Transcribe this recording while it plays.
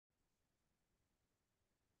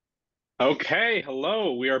Okay,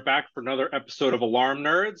 hello. We are back for another episode of Alarm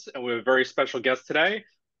Nerds, and we have a very special guest today.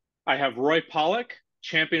 I have Roy Pollack,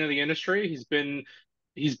 champion of the industry. He's been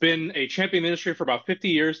a champion in the industry for about 50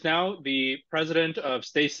 years now, the president of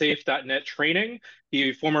StaySafe.net training,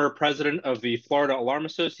 the former president of the Florida Alarm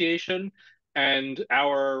Association, and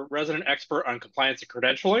our resident expert on compliance and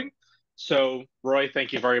credentialing. So, Roy,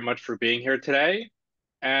 thank you very much for being here today.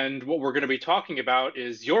 And what we're going to be talking about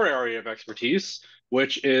is your area of expertise,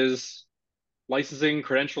 which is licensing,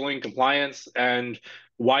 credentialing, compliance, and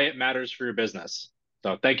why it matters for your business.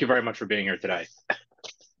 So thank you very much for being here today.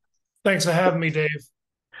 Thanks for having me, Dave.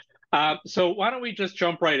 So why don't we just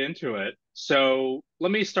jump right into it? So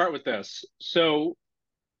let me start with this. So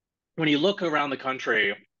when you look around the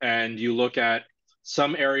country and you look at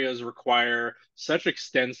some areas require such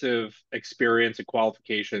extensive experience and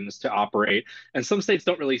qualifications to operate, and some states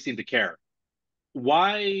don't really seem to care.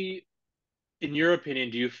 Why, in your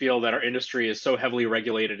opinion, do you feel that our industry is so heavily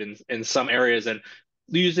regulated in some areas? And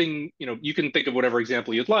using, you can think of whatever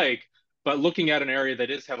example you'd like, but looking at an area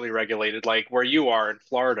that is heavily regulated, like where you are in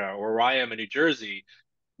Florida or where I am in New Jersey,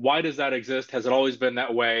 why does that exist? Has it always been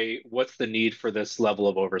that way? What's the need for this level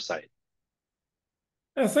of oversight?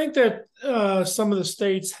 I think that some of the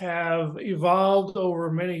states have evolved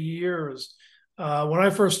over many years. When I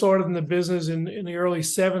first started in the business in the early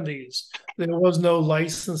 70s, there was no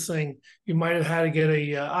licensing. You might have had to get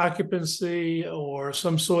a occupancy or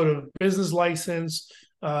some sort of business license.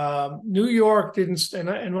 New York didn't,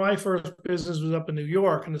 and my first business was up in New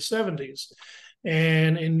York in the 70s.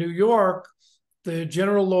 And in New York, the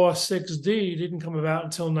General Law 6D didn't come about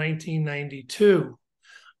until 1992.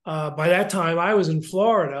 By that time, I was in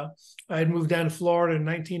Florida. I had moved down to Florida in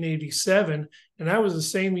 1987, and that was the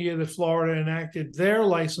same year that Florida enacted their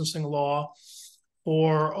licensing law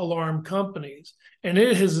for alarm companies. And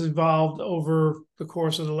it has evolved over the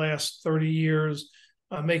course of the last 30 years,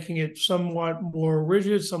 making it somewhat more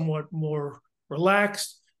rigid, somewhat more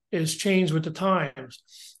relaxed. It has changed with the times.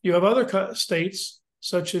 You have other states,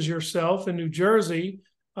 such as yourself in New Jersey,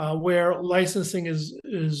 where licensing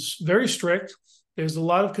is very strict. There's a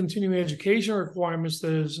lot of continuing education requirements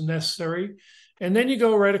that is necessary. And then you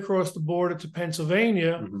go right across the border to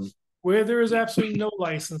Pennsylvania, Mm-hmm. where there is absolutely no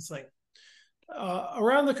licensing.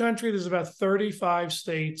 Around the country, there's about 35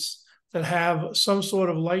 states that have some sort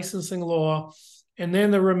of licensing law. And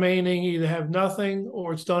then the remaining either have nothing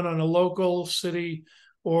or it's done on a local, city,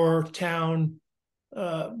 or town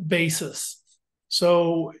basis.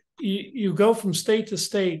 So you go from state to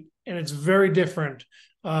state, and it's very different,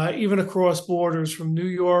 even across borders from New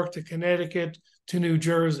York to Connecticut to New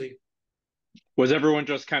Jersey. Was everyone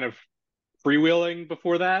just kind of freewheeling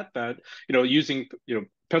before that? Using,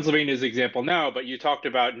 Pennsylvania as an example now, but you talked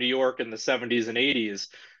about New York in the 70s and 80s.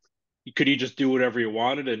 Could you just do whatever you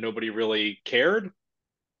wanted and nobody really cared?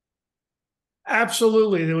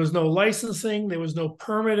 Absolutely. There was no licensing, there was no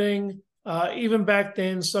permitting. Even back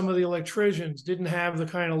then, some of the electricians didn't have the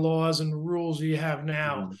kind of laws and rules you have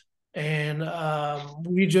now. Mhm. And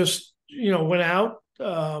we just, went out,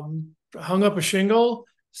 hung up a shingle,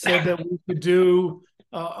 said that we could do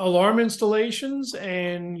alarm installations,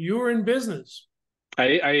 and you were in business.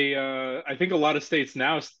 I think a lot of states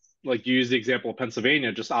now, like you use the example of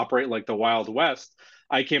Pennsylvania, just operate like the Wild West.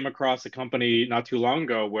 I came across a company not too long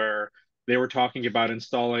ago where they were talking about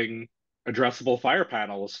installing addressable fire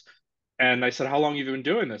panels. And I said, "How long have you been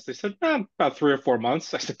doing this?" They said, "About 3 or 4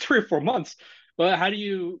 months." I said, "3 or 4 months? Well, how do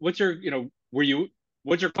you, what's your,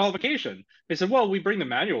 what's your qualification?" They said, "Well, we bring the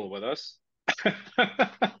manual with us."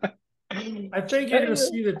 I think you're going to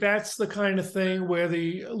see that that's the kind of thing where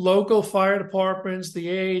the local fire departments, the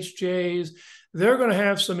AHJs, they're going to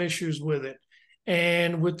have some issues with it.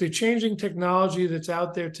 And with the changing technology that's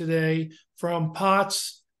out there today, from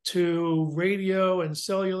POTS to radio and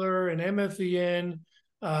cellular and MFVN,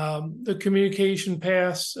 the communication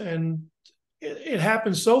paths, and it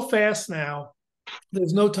happens so fast now,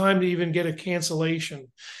 there's no time to even get a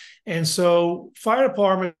cancellation. And so fire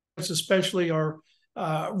departments especially are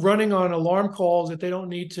running on alarm calls that they don't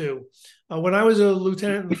need to. When I was a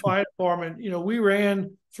lieutenant in the fire department, we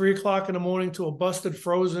ran 3 o'clock in the morning to a busted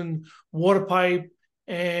frozen water pipe,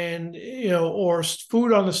 and or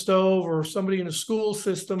food on the stove, or somebody in a school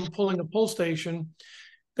system pulling a pull station.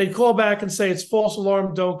 They'd call back and say it's false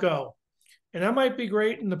alarm, don't go. And that might be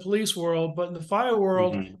great in the police world, but in the fire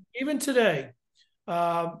world, Mhm. even today,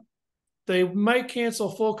 uh, they might cancel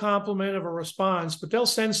full complement of a response, but they'll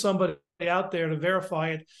send somebody out there to verify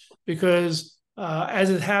it, because as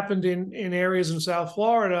it happened in areas in South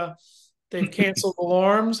Florida, they've canceled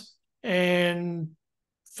alarms and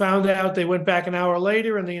found out they went back an hour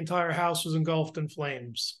later and the entire house was engulfed in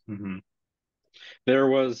flames. Mhm. There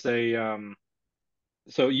was a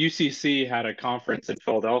so UCC had a conference in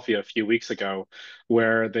Philadelphia a few weeks ago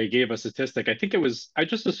where they gave a statistic. I think it was, I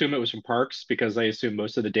just assume it was from parks because I assume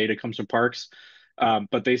most of the data comes from parks.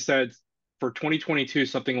 But they said for 2022,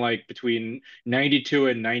 something like between 92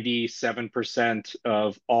 and 97%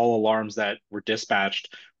 of all alarms that were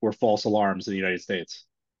dispatched were false alarms in the United States,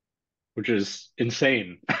 which is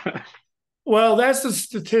insane. Well, that's the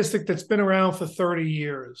statistic that's been around for 30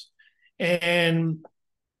 years. And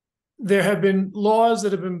there have been laws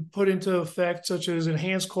that have been put into effect, such as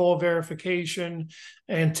enhanced call verification.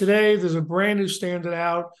 And today there's a brand new standard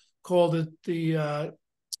out called the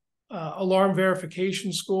alarm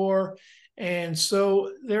verification score. And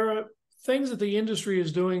so there are things that the industry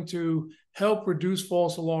is doing to help reduce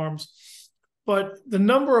false alarms. But the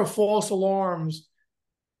number of false alarms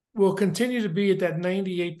will continue to be at that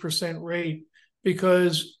 98% rate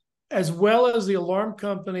because, as well as the alarm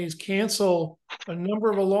companies cancel a number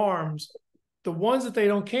of alarms, the ones that they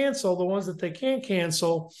don't cancel, the ones that they can't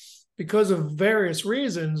cancel because of various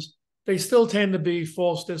reasons, they still tend to be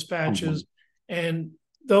false Mhm. dispatches. And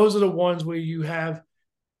those are the ones where you have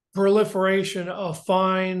proliferation of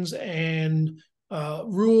fines and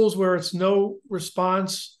rules where it's no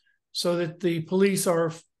response, so that the police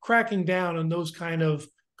are cracking down on those kind of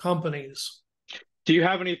companies. Do you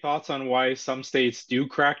have any thoughts on why some states do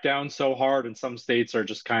crack down so hard and some states are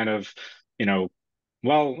just kind of, you know,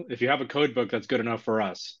 well, if you have a code book, that's good enough for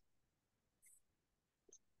us?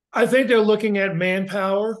 I think they're looking at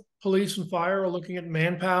manpower. Police and fire are looking at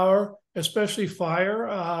manpower, especially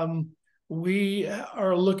fire. We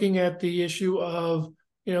are looking at the issue of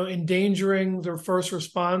endangering their first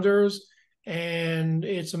responders, and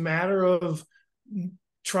it's a matter of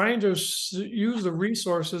trying to use the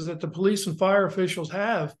resources that the police and fire officials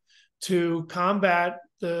have to combat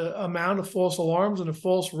the amount of false alarms and the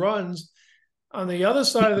false runs. On the other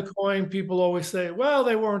side of the coin, people always say, well,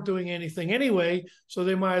 they weren't doing anything anyway, so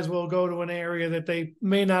they might as well go to an area that they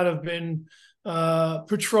may not have been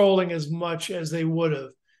patrolling as much as they would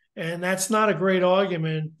have. And that's not a great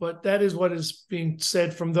argument, but that is what is being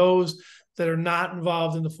said from those that are not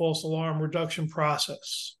involved in the false alarm reduction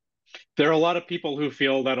process. There are a lot of people who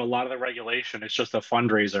feel that a lot of the regulation is just a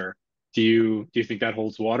fundraiser. Do you think that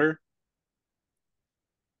holds water?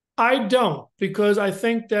 I don't, because I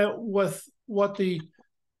think that with what the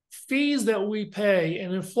fees that we pay,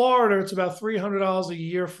 and in Florida, it's about $300 a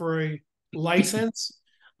year for a license.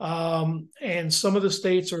 And some of the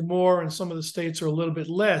states are more, and some of the states are a little bit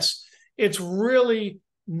less. It's really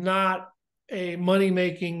not a money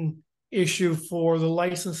making issue for the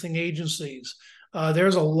licensing agencies.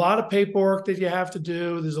 There's a lot of paperwork that you have to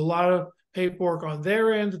do. There's a lot of paperwork on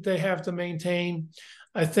their end that they have to maintain.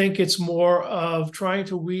 I think it's more of trying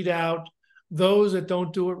to weed out those that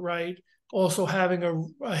don't do it right, also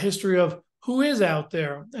having a history of who is out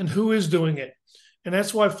there and who is doing it. And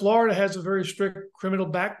that's why Florida has a very strict criminal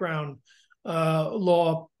background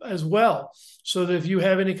law as well. So that if you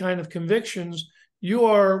have any kind of convictions, you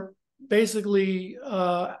are basically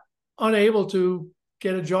unable to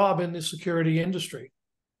get a job in the security industry.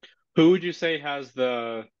 Who would you say has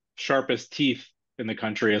the sharpest teeth in the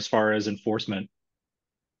country as far as enforcement?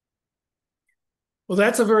 Well,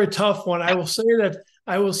 that's a very tough one. I will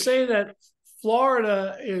say that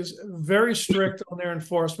Florida is very strict on their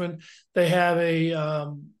enforcement. They have a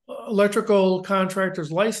electrical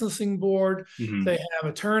contractors licensing board. Hmm. They have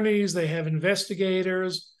attorneys. They have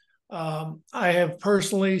investigators. I have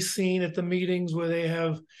personally seen at the meetings where they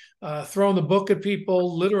have thrown the book at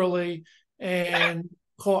people literally and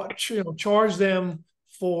charged them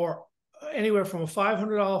for anywhere from a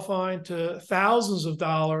 $500 fine to thousands of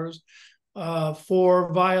dollars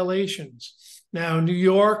for violations. Now, New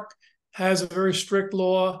York has a very strict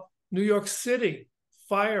law. New York City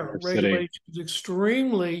New fire York City. regulations is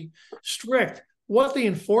extremely strict. What the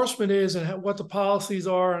enforcement is and what the policies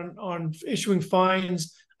are on issuing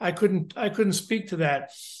fines, I couldn't speak to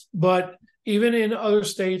that. But even in other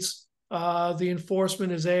states, the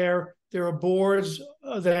enforcement is there. There are boards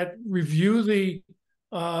that review the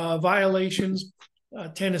violations.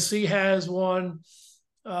 Tennessee has one.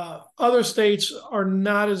 Other states are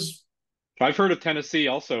not as. I've heard of Tennessee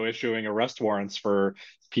also issuing arrest warrants for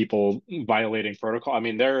people violating protocol. I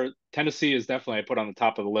mean, Tennessee is definitely put on the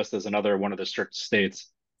top of the list as another one of the strict states.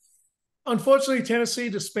 Unfortunately, Tennessee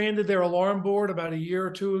disbanded their alarm board about a year or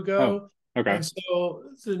two Oh, ago. okay. And so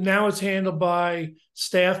now it's handled by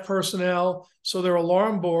staff personnel. So their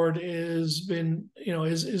alarm board is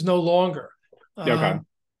no longer. Okay.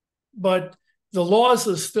 But the laws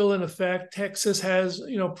are still in effect. Texas has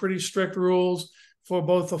pretty strict rules. for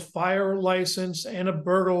both a fire license and a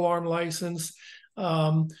burglar alarm license.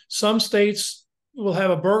 Some states will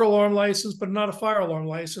have a burglar alarm license, but not a fire alarm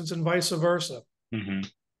license, and vice versa. Hmm.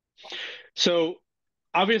 So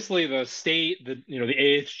obviously the state, the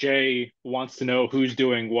AHJ wants to know who's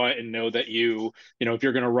doing what and know that if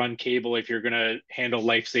you're going to run cable, if you're going to handle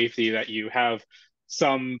life safety, that you have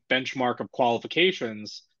some benchmark of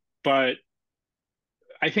qualifications. But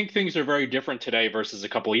I think things are very different today versus a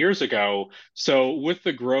couple of years ago. So with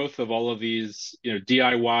the growth of all of these,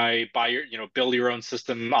 DIY, build your own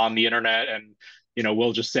system on the internet, and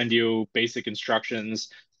we'll just send you basic instructions.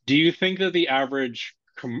 Do you think that the average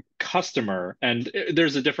customer, and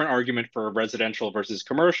there's a different argument for residential versus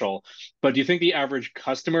commercial, but do you think the average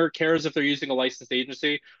customer cares if they're using a licensed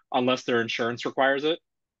agency unless their insurance requires it?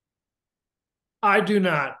 I do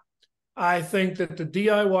not. I think that the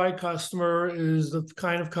DIY customer is the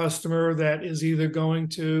kind of customer that is either going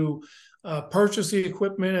to purchase the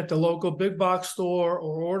equipment at the local big box store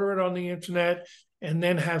or order it on the internet and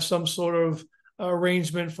then have some sort of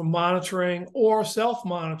arrangement for monitoring or self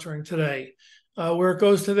monitoring today, where it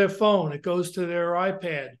goes to their phone, it goes to their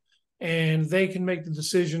iPad, and they can make the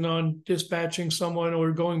decision on dispatching someone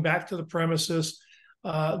or going back to the premises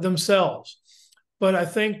themselves. But I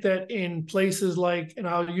think that in places like, and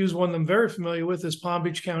I'll use one I'm very familiar with, is Palm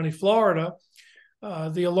Beach County, Florida.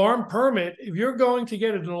 The alarm permit, if you're going to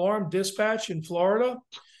get an alarm dispatch in Florida,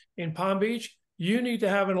 in Palm Beach, you need to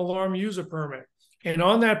have an alarm user permit. And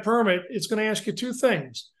on that permit, it's going to ask you two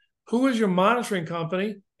things. Who is your monitoring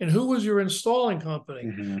company and who was your installing company?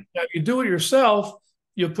 Mm-hmm. Now, if you do it yourself,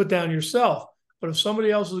 you'll put down yourself. But if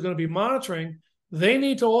somebody else is going to be monitoring, they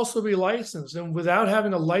need to also be licensed. And without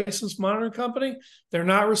having a licensed monitoring company, they're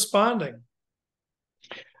not responding.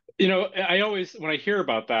 I always, when I hear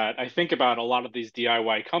about that, I think about a lot of these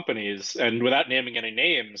DIY companies, and without naming any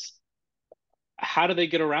names, how do they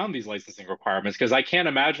get around these licensing requirements? Because I can't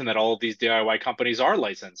imagine that all of these DIY companies are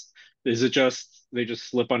licensed. Is it just they just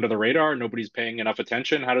slip under the radar? Nobody's paying enough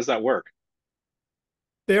attention? How does that work?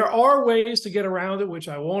 There are ways to get around it, which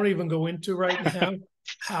I won't even go into right now.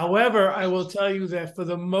 However, I will tell you that for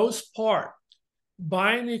the most part,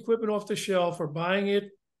 buying the equipment off the shelf or buying it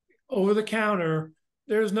over the counter,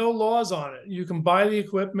 there's no laws on it. You can buy the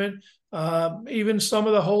equipment, even some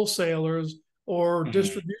of the wholesalers or Hmm.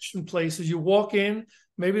 distribution places. You walk in,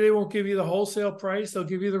 maybe they won't give you the wholesale price, they'll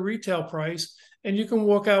give you the retail price, and you can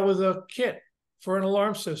walk out with a kit for an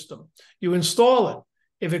alarm system. You install it.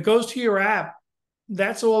 If it goes to your app,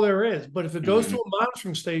 that's all there is. But if it goes to Hmm. a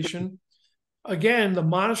monitoring station, again, the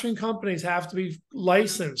monitoring companies have to be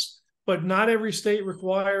licensed, but not every state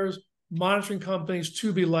requires monitoring companies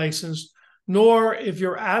to be licensed, nor if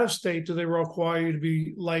you're out of state do they require you to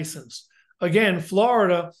be licensed. Again,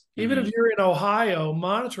 Florida, even if Hmm. you're in Ohio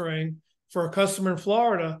monitoring for a customer in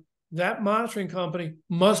Florida, that monitoring company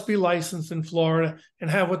must be licensed in Florida and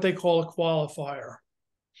have what they call a qualifier.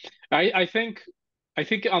 I think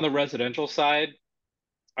on the residential side,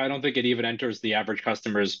 I don't think it even enters the average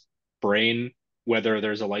customer's brain whether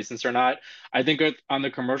there's a license or not. I think on the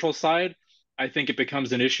commercial side, I think it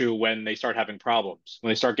becomes an issue when they start having problems,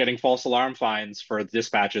 when they start getting false alarm fines for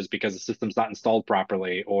dispatches because the system's not installed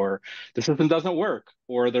properly, or the system doesn't work,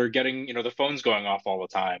 or they're getting, the phone's going off all the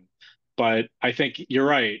time. But I think you're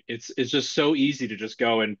right. It's just so easy to just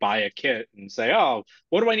go and buy a kit and say, "Oh,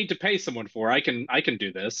 what do I need to pay someone for? I can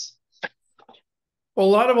do this." Well,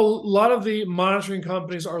 a lot of the monitoring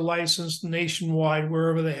companies are licensed nationwide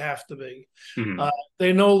wherever they have to be. Hmm. Uh,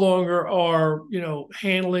 they no longer are,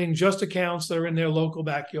 handling just accounts that are in their local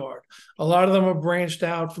backyard. A lot of them are branched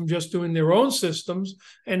out from just doing their own systems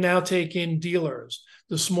and now take in dealers,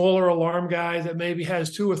 the smaller alarm guy that maybe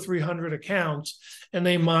has 200 or 300 accounts, and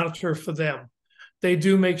they monitor for them. They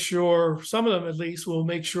do make sure, some of them at least will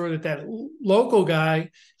make sure that that local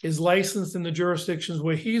guy is licensed in the jurisdictions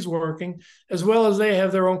where he's working, as well as they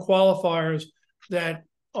have their own qualifiers that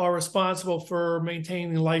are responsible for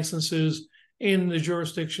maintaining licenses in the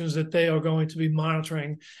jurisdictions that they are going to be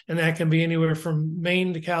monitoring. And that can be anywhere from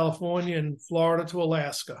Maine to California and Florida to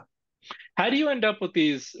Alaska. How do you end up with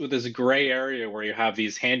this gray area where you have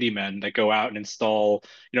these handymen that go out and install,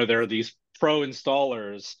 there are these pro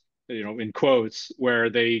installers, in quotes, where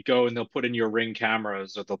they go and they'll put in your Ring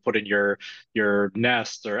cameras or they'll put in your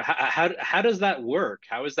Nest, or how does that work?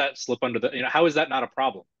 How is that slip under the, how is that not a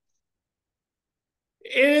problem?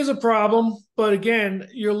 It is a problem, but again,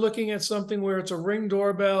 you're looking at something where it's a Ring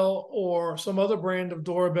doorbell or some other brand of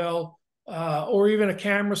doorbell, or even a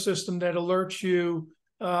camera system that alerts you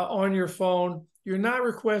on your phone. You're not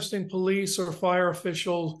requesting police or fire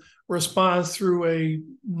officials response through a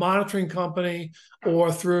monitoring company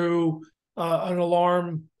or through an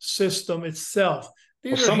alarm system itself.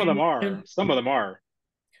 Well, These are some of them hand, are. Some of them are.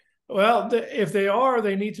 well, if they are,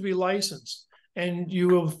 they need to be licensed. And you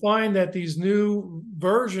will find that these new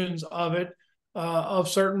versions of it, of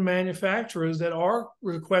certain manufacturers that are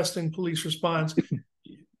requesting police response,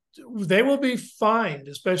 they will be fined,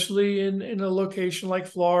 especially in a location like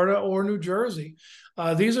Florida or New Jersey.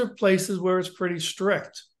 These are places where it's pretty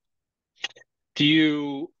strict. Do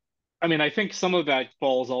you, I mean, I think some of that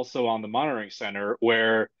falls also on the monitoring center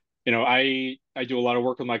where, I do a lot of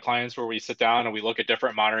work with my clients where we sit down and we look at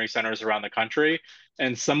different monitoring centers around the country.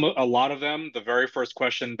 And a lot of them, the very first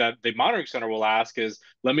question that the monitoring center will ask is,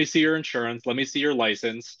 let me see your insurance, let me see your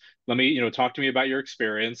license, let me, talk to me about your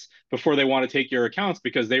experience before they want to take your accounts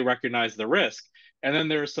because they recognize the risk. And then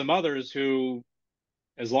there are some others who,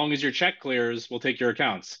 as long as your check clears, will take your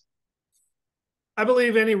accounts. I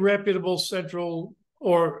believe any reputable central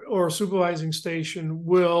or supervising station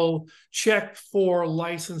will check for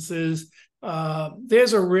licenses.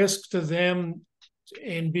 There's a risk to them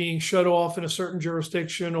in being shut off in a certain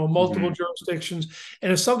jurisdiction or multiple Mhm. jurisdictions.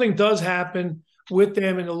 And if something does happen with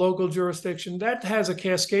them in the local jurisdiction, that has a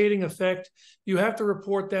cascading effect. You have to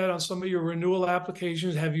report that on some of your renewal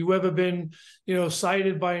applications. Have you ever been,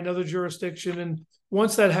 cited by another jurisdiction? And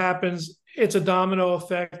once that happens, it's a domino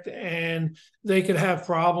effect and they could have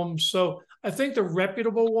problems. So I think the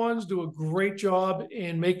reputable ones do a great job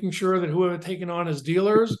in making sure that whoever taken on as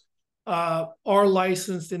dealers are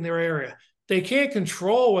licensed in their area. They can't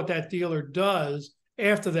control what that dealer does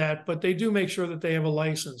after that, but they do make sure that they have a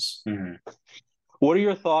license. Mhm. What are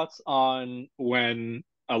your thoughts on when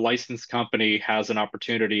a licensed company has an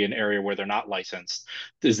opportunity in an area where they're not licensed?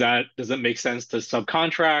 Does it make sense to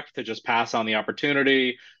subcontract, to just pass on the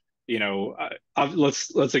opportunity?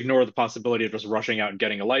 Let's ignore the possibility of just rushing out and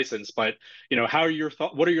getting a license. But how are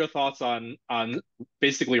what are your thoughts on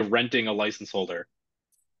basically renting a license holder?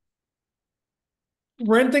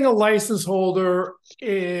 Renting a license holder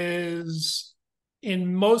is,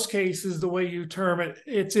 in most cases, the way you term it,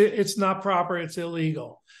 it's not proper, it's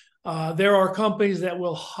illegal. There are companies that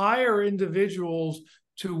will hire individuals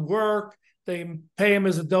to work. They pay them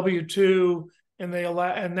as a W-2, and they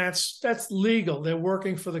allow, and that's legal. They're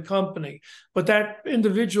working for the company, but that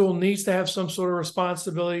individual needs to have some sort of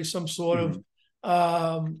responsibility, some sort of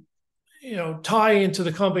Mhm. tie into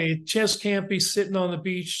the company. It just can't be sitting on the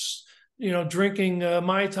beach, drinking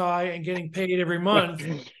Mai Tai and getting paid every month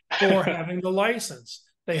for having the license.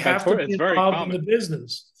 They have to It's be very involved in the common.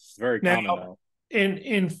 business. Very Now, common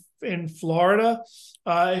though. in Florida,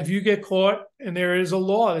 if you get caught, and there is a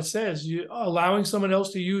law that says you allowing someone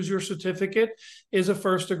else to use your certificate is a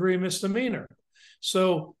first degree misdemeanor.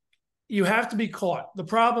 So you have to be caught. The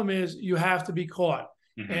problem is you have to be caught.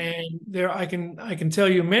 Mhm. And there, I can tell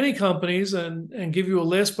you many companies and give you a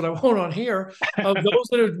list, but I won't on here, of those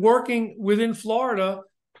that are working within Florida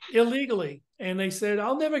illegally. And they said,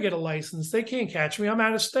 I'll never get a license. They can't catch me. I'm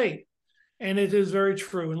out of state. And it is very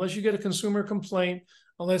true. Unless you get a consumer complaint,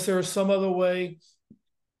 unless there is some other way,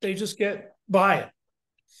 they just get by it.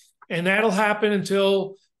 And that'll happen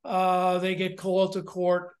until they get called to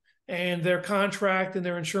court and their contract and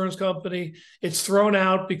their insurance company, it's thrown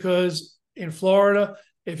out because in Florida,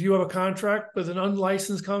 if you have a contract with an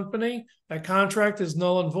unlicensed company, that contract is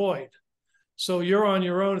null and void. So you're on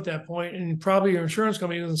your own at that point, and probably your insurance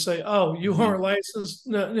company doesn't say, "Oh, you Mhm. aren't licensed.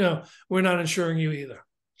 No, no, we're not insuring you either."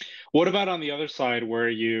 What about on the other side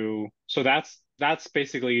where so that's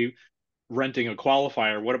basically renting a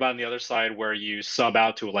qualifier. What about on the other side where you sub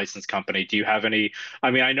out to a licensed company? Do you have any, I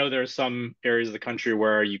mean, I know there are some areas of the country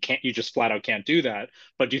where you just flat out can't do that,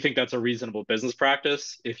 but do you think that's a reasonable business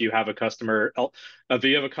practice if you have a customer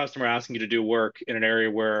asking you to do work in an area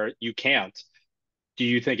where you can't? Do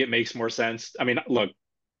you think it makes more sense? I mean, look,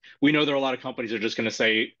 we know there are a lot of companies that are just going to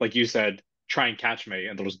say, like you said, try and catch me,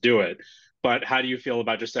 and they'll just do it. But how do you feel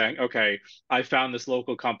about just saying, okay, I found this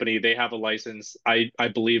local company, they have a license, I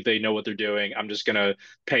believe they know what they're doing. I'm just going to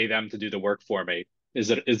pay them to do the work for me. Is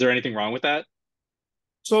there anything wrong with that?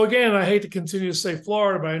 So again, I hate to continue to say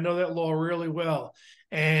Florida, but I know that law really well.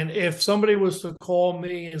 And if somebody was to call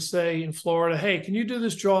me and say in Florida, "Hey, can you do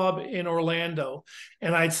this job in Orlando?"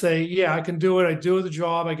 And I'd say, "Yeah, I can do it. I do the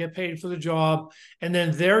job. I get paid for the job." And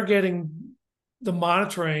then they're getting the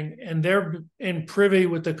monitoring and they're in privy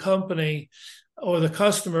with the company or the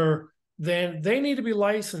customer, then they need to be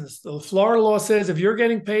licensed. The Florida law says if you're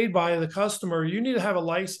getting paid by the customer, you need to have a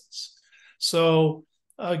license. So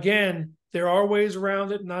again, there are ways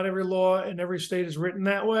around it. Not every law in every state is written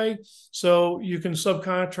that way. So you can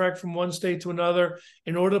subcontract from one state to another.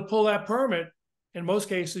 In order to pull that permit, in most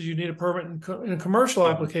cases, you need a permit in commercial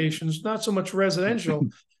Mhm. applications, not so much residential,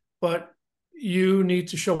 but you need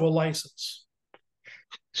to show a license.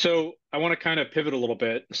 So I want to kind of pivot a little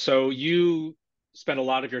bit. So you spend a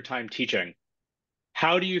lot of your time teaching.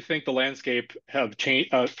 How do you think the landscape have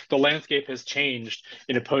changed? The landscape has changed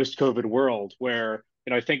in a post-COVID world, where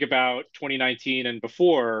I think about 2019 and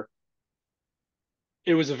before.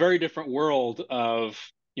 It was a very different world of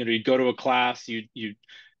you'd go to a class,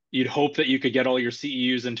 you'd hope that you could get all your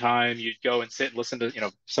CEUs in time. You'd go and sit and listen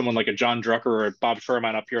to someone like a John Drucker or a Bob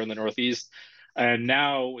Sherman up here in the Northeast. And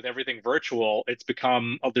now with everything virtual, it's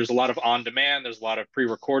become there's a lot of on demand. There's a lot of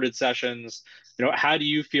pre-recorded sessions. How do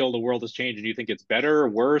you feel the world has changed? Do you think it's better,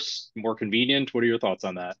 worse, more convenient? What are your thoughts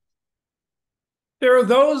on that? There are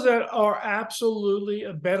those that are absolutely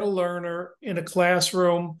a better learner in a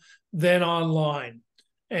classroom than online.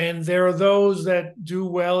 And there are those that do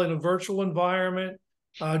well in a virtual environment.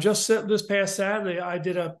 Just this past Saturday, I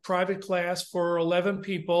did a private class for 11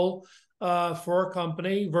 people for a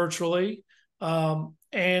company virtually.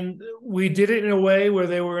 And we did it in a way where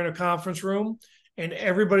they were in a conference room and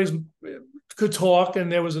everybody could talk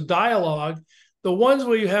and there was a dialogue. The ones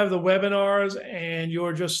where you have the webinars and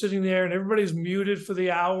you're just sitting there and everybody's muted for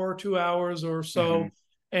the hour, 2 hours or Hmm. so,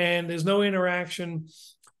 and there's no interaction.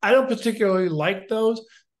 I don't particularly like those,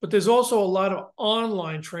 but there's also a lot of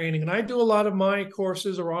online training. And I do a lot of my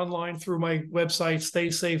courses are online through my website,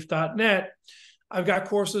 staysafe.net. I've got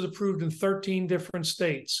courses approved in 13 different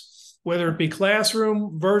states, whether it be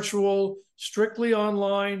classroom, virtual, strictly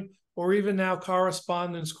online, or even now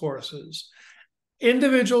correspondence courses.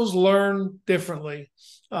 Individuals learn differently.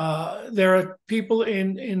 There are people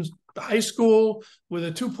in high school with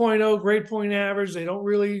a 2.0 grade point average. They don't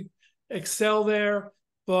really excel there,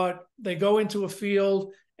 but they go into a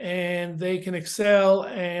field and they can excel.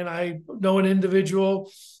 And I know an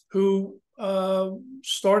individual who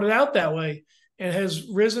started out that way and has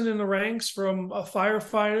risen in the ranks from a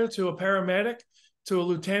firefighter to a paramedic to a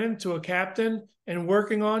lieutenant to a captain and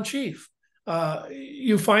working on chief.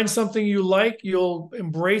 You find something you like, you'll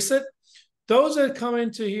embrace it. Those that come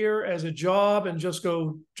into here as a job and just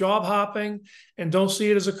go job hopping and don't see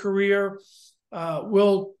it as a career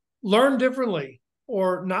will learn differently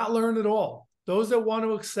or not learn at all. Those that want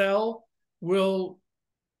to excel will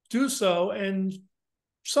do so, and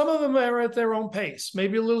some of them are at their own pace,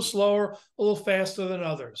 maybe a little slower, a little faster than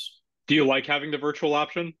others. Do you like having the virtual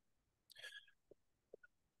option?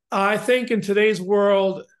 I think in today's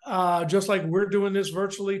world, just like we're doing this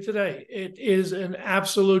virtually today, it is an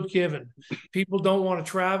absolute given. People don't want to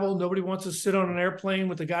travel. Nobody wants to sit on an airplane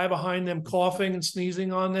with the guy behind them coughing and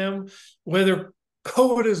sneezing on them. Whether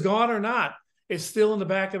COVID is gone or not, it's still in the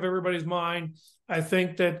back of everybody's mind. I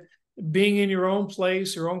think that being in your own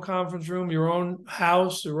place, your own conference room, your own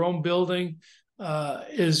house, your own building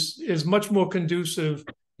is much more conducive.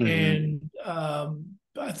 Hmm. And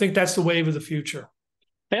I think that's the wave of the future.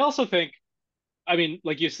 I also think, I mean,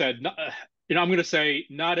 like you said, I'm going to say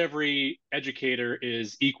not every educator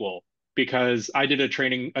is equal, because I did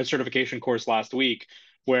a certification course last week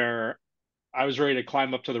where I was ready to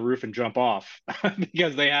climb up to the roof and jump off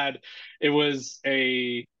because it was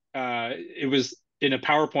in a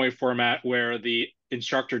PowerPoint format where the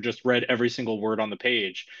instructor just read every single word on the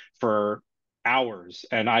page for hours,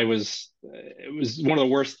 and it was one of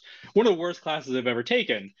the worst classes I've ever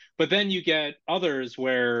taken. But then you get others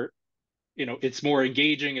where it's more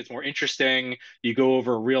engaging, it's more interesting. You go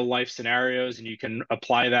over real life scenarios and you can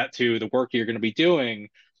apply that to the work you're going to be doing.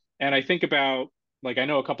 And I think about, like, I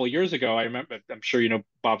know a couple of years ago, I remember, I'm sure you know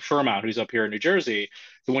Bob Sherman, who's up here in New Jersey.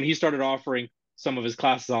 So when he started offering some of his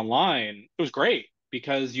classes online, it was great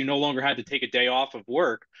because you no longer had to take a day off of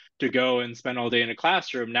work to go and spend all day in a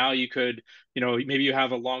classroom. Now you could, maybe you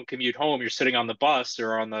have a long commute home, you're sitting on the bus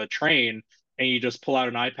or on the train, and you just pull out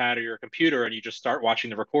an iPad or your computer and you just start watching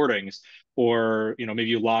the recordings. Or maybe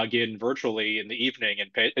you log in virtually in the evening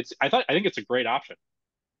and pay. I think it's a great option.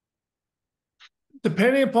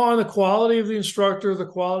 Depending upon the quality of the instructor, the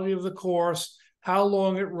quality of the course, how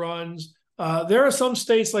long it runs. There are some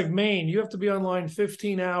states like Maine, you have to be online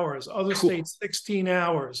 15 hours, other states 16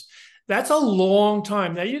 hours. That's a long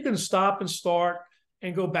time. Now you can stop and start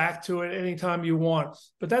and go back to it anytime you want,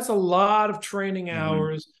 but that's a lot of training Hmm.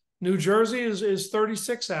 hours. New Jersey is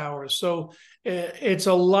 36 hours. So it's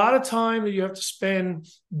a lot of time that you have to spend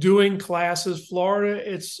doing classes.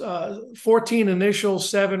 Florida, it's 14 initial,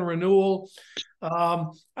 7 renewal.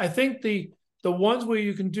 I think the ones where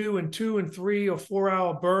you can do in 2 and 3 or 4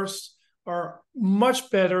 hour bursts are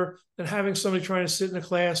much better than having somebody trying to sit in a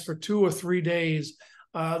class for 2 or 3 days,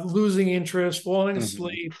 losing interest, falling Hmm.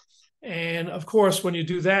 asleep. And of course, when you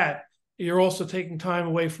do that, you're also taking time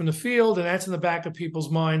away from the field, and that's in the back of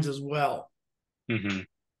people's minds as well. Hmm.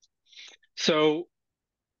 So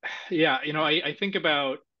yeah, I think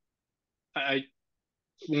about I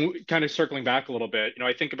kind of circling back a little bit.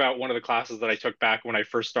 I think about one of the classes that I took back when I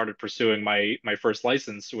first started pursuing my first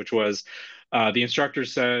license, which was the instructor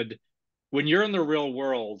said, when you're in the real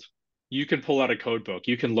world, you can pull out a code book,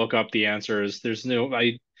 you can look up the answers.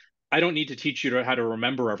 I don't need to teach you how to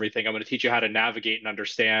remember everything. I'm going to teach you how to navigate and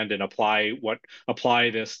understand and apply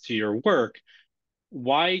this to your work.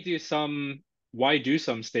 why do some why do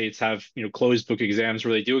some states have closed book exams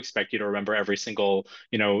where they do expect you to remember every single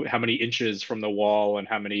how many inches from the wall and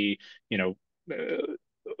how many you know uh,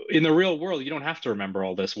 in the real world you don't have to remember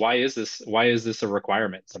all this. Why is this a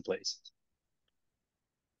requirement someplace?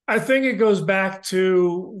 I think it goes back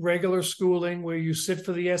to regular schooling where you sit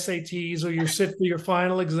for the SATs or you sit for your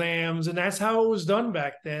final exams. And that's how it was done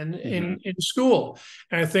back then Hmm. in school.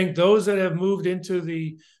 And I think those that have moved into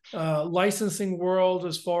the licensing world,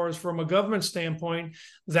 as far as from a government standpoint,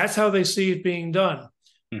 that's how they see it being done.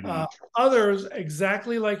 Hmm. Uh, Others,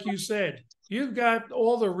 exactly like you said, you've got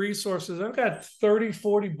all the resources. I've got 30,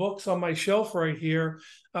 40 books on my shelf right here,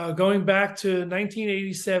 going back to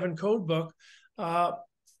 1987 code book. Uh,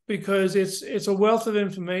 because it's a wealth of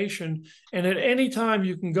information, and at any time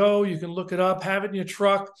you can go, you can look it up, have it in your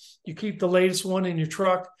truck. You keep the latest one in your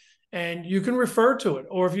truck, and you can refer to it.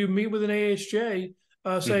 Or if you meet with an AHJ,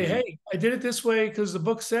 say, Hmm. hey, I did it this way because the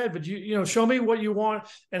book said, but show me what you want,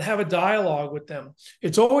 and have a dialogue with them.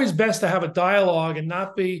 It's always best to have a dialogue and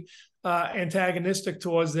not be antagonistic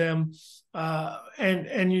towards them,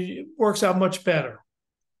 and it works out much better.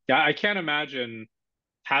 Yeah, I can't imagine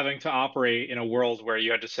having to operate in a world where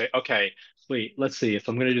you had to say, okay, wait, let's see, if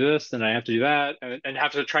I'm going to do this, then I have to do that, and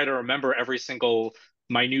have to try to remember every single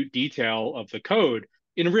minute detail of the code.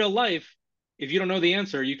 In real life, if you don't know the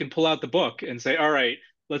answer, you can pull out the book and say, all right,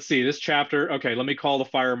 let's see, this chapter, okay, let me call the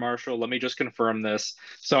fire marshal, let me just confirm this.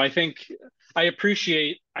 So I think I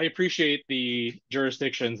appreciate the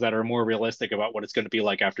jurisdictions that are more realistic about what it's going to be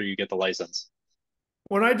like after you get the license.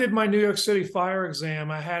 When I did my New York City fire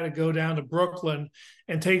exam, I had to go down to Brooklyn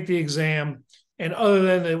and take the exam. And other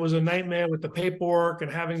than it was a nightmare with the paperwork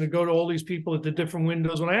and having to go to all these people at the different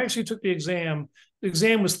windows, when I actually took the exam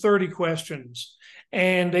was 30 questions.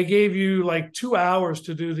 And they gave you like 2 hours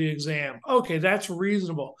to do the exam. Okay, that's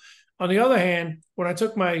reasonable. On the other hand, when I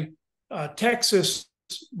took my Texas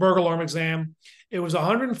burglar alarm exam, it was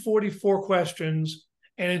 144 questions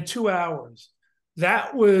and in 2 hours.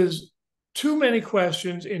 That was too many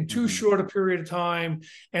questions in too Hmm. short a period of time.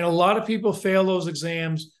 And a lot of people fail those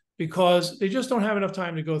exams because they just don't have enough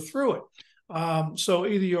time to go through it. So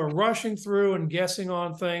either you're rushing through and guessing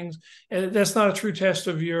on things, and that's not a true test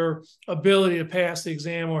of your ability to pass the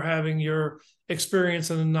exam or having your experience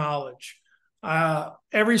and the knowledge.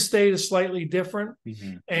 Every state is slightly different,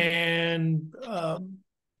 Hmm. and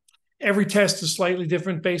every test is slightly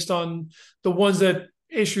different based on the ones that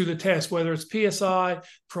issue the test, whether it's PSI,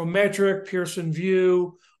 Prometric, Pearson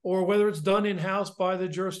VUE, or whether it's done in house by the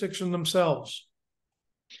jurisdiction themselves.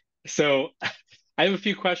 So I have a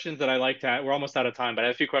few questions that I like to. We're almost out of time, but I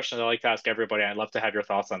have a few questions I like to ask everybody. I'd love to have your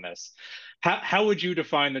thoughts on this. How would you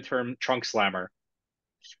define the term trunk slammer?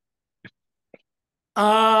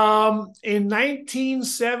 In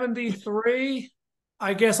 1973,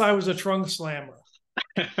 I guess I was a trunk slammer.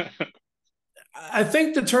 I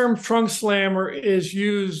think the term trunk slammer is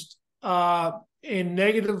used in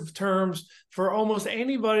negative terms for almost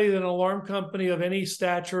anybody that an alarm company of any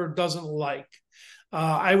stature doesn't like.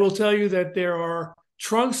 I will tell you that there are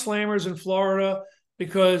trunk slammers in Florida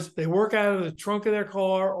because they work out of the trunk of their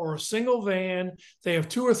car or a single van. They have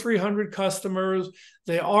 200 or 300 customers.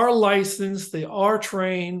 They are licensed, they are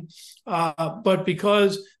trained, but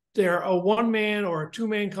because they're a one man or a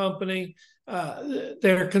two-man company,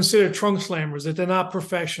 they're considered trunk slammers, that they're not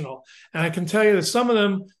professional. And I can tell you that some of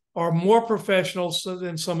them are more professional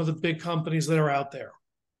than some of the big companies that are out there.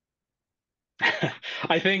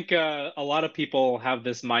 I think a lot of people have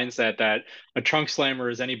this mindset that a trunk slammer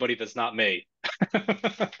is anybody that's not me.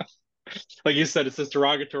 Like you said, it's this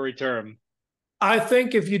derogatory term. I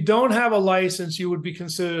think if you don't have a license, you would be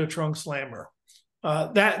considered a trunk slammer.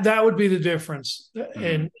 That would be the difference,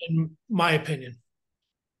 Mhm. in my opinion.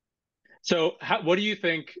 So, what do you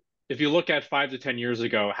think, if you look at 5 to 10 years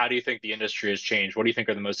ago, how do you think the industry has changed? What do you think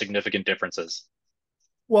are the most significant differences?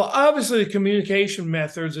 Well, obviously, the communication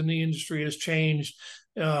methods in the industry has changed.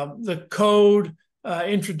 The code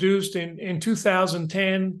introduced in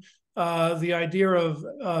 2010, the idea of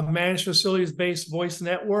managed facilities-based voice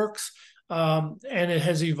networks, and it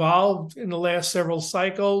has evolved in the last several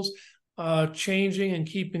cycles, changing and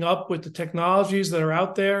keeping up with the technologies that are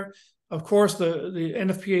out there. Of course, the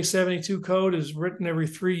NFPA 72 code is written every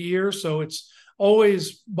 3 years, so it's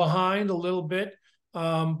always behind a little bit.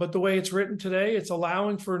 But the way it's written today, it's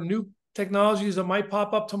allowing for new technologies that might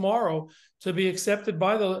pop up tomorrow to be accepted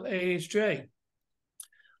by the AHJ.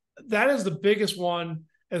 That is the biggest one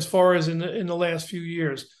as far as in the last few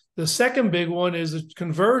years. The second big one is the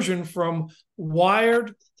conversion from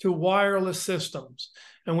wired to wireless systems.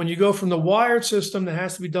 And when you go from the wired system that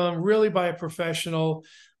has to be done really by a professional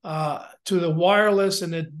to the wireless,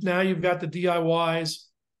 and then now you've got the DIYs,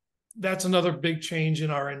 that's another big change in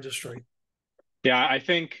our industry. Yeah, I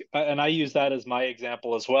think, and I use that as my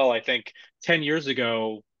example as well. I think 10 years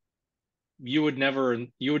ago, you would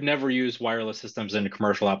never use wireless systems in a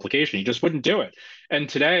commercial application. You just wouldn't do it. And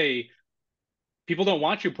today, people don't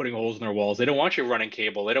want you putting holes in their walls. They don't want you running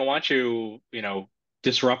cable. They don't want you,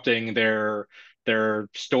 disrupting their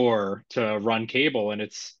store to run cable. And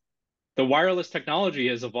it's the wireless technology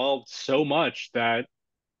has evolved so much that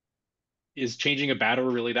is changing a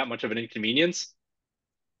battery really that much of an inconvenience?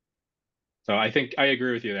 So I think I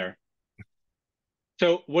agree with you there.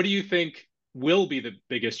 So what do you think will be the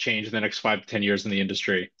biggest change in the next 5 to 10 years in the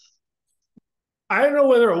industry? I don't know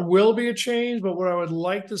whether it will be a change, but what I would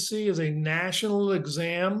like to see is a national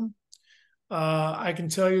exam. I can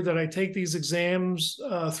tell you that I take these exams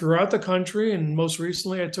throughout the country, and most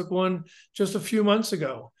recently I took one just a few months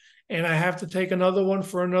ago. And I have to take another one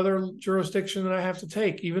for another jurisdiction that I have to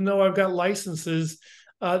take, even though I've got licenses.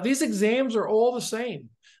 These exams are all the same.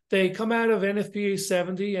 They come out of NFPA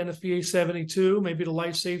 70, NFPA 72, maybe the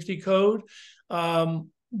life safety code,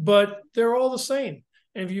 but they're all the same.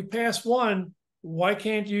 And if you pass one, why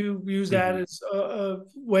can't you use that Mhm. as a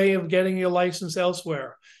way of getting your license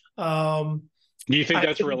elsewhere? Um, Do you think I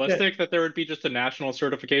that's think that realistic that there would be just a national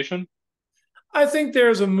certification? I think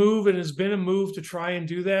there's a move, and has been a move to try and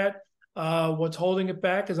do that. What's holding it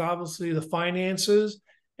back is obviously the finances.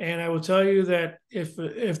 And I will tell you that if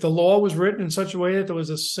the law was written in such a way that there was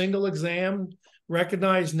a single exam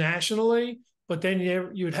recognized nationally, but then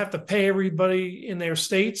you would have to pay everybody in their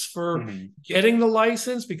states for Mhm. getting the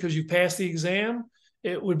license because you passed the exam,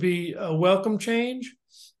 it would be a welcome change.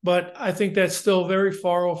 But I think that's still very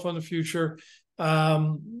far off in the future,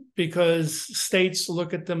 because states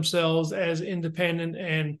look at themselves as independent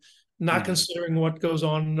and not Mhm. considering what goes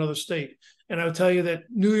on in another state. And I'll tell you that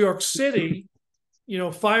New York City,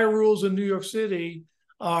 fire rules in New York City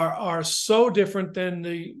are so different than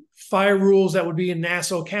the fire rules that would be in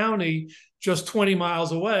Nassau County, just 20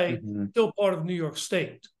 miles away, Mhm. still part of New York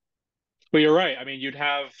State. Well, you're right. I mean, you'd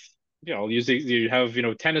have,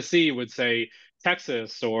 Tennessee would say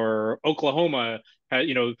Texas or Oklahoma,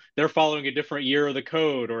 they're following a different year of the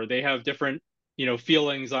code, or they have different,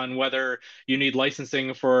 feelings on whether you need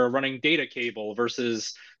licensing for running data cable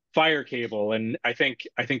versus fire cable. And I think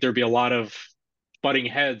there'd be a lot of butting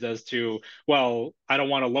heads as to, well, I don't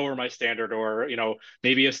want to lower my standard, or,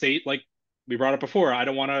 maybe a state like we brought up before, I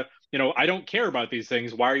don't want to, I don't care about these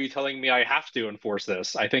things. Why are you telling me I have to enforce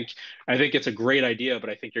this? I think it's a great idea, but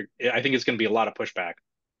I think it's going to be a lot of pushback.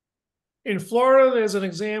 In Florida, there's an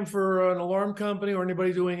exam for an alarm company or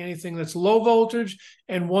anybody doing anything that's low voltage,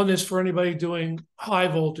 and one is for anybody doing high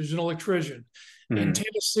voltage, an electrician. In Hmm.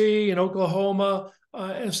 Tennessee and Oklahoma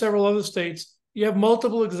and several other states, you have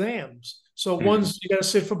multiple exams. So Hmm. one's you got to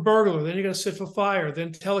sit for burglar, then you got to sit for fire,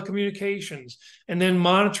 then telecommunications, and then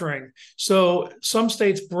monitoring. So some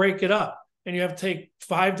states break it up, and you have to take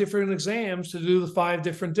 5 different exams to do the 5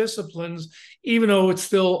 different disciplines, even though it's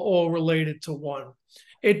still all related to one.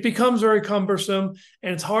 It becomes very cumbersome,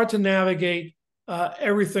 and it's hard to navigate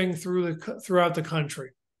everything throughout the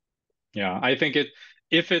country. Yeah, I think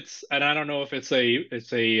if it's, and I don't know if it's being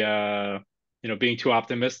too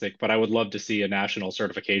optimistic, but I would love to see a national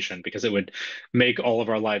certification because it would make all of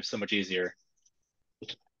our lives so much easier.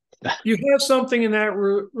 You have something in that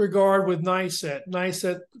regard with NICET.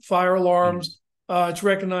 NICET fire Mhm. alarms. It's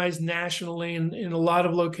recognized nationally in a lot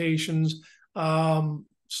of locations.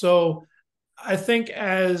 So I think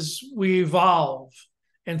as we evolve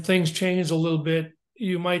and things change a little bit,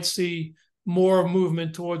 you might see more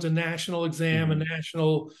movement towards a national exam and Mhm.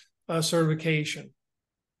 national certification.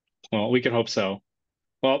 Well, we can hope so.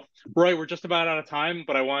 Well, Roy, we're just about out of time,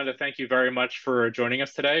 but I wanted to thank you very much for joining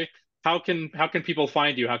us today. How can people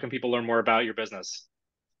find you? How can people learn more about your business?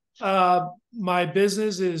 My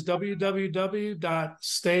business is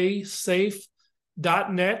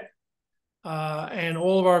www.staysafe.net. And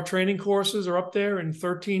all of our training courses are up there in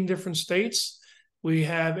 13 different states. We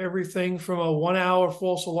have everything from a 1 hour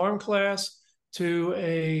false alarm class to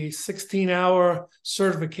a 16-hour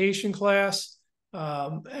certification class,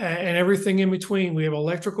 and everything in between. We have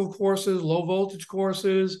electrical courses, low voltage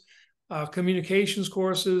courses, communications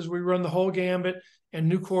courses. We run the whole gambit, and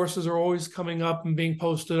new courses are always coming up and being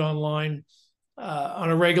posted online on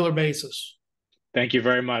a regular basis. Thank you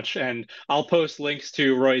very much. And I'll post links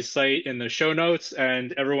to Roy's site in the show notes.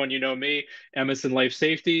 And everyone, you know me, Emerson Life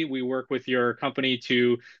Safety. We work with your company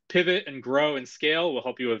to pivot and grow and scale. We'll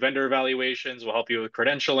help you with vendor evaluations. We'll help you with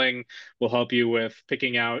credentialing. We'll help you with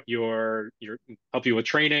picking out your help you with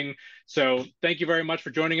training. So thank you very much for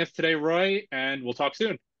joining us today, Roy, and we'll talk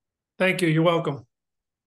soon. Thank you. You're welcome.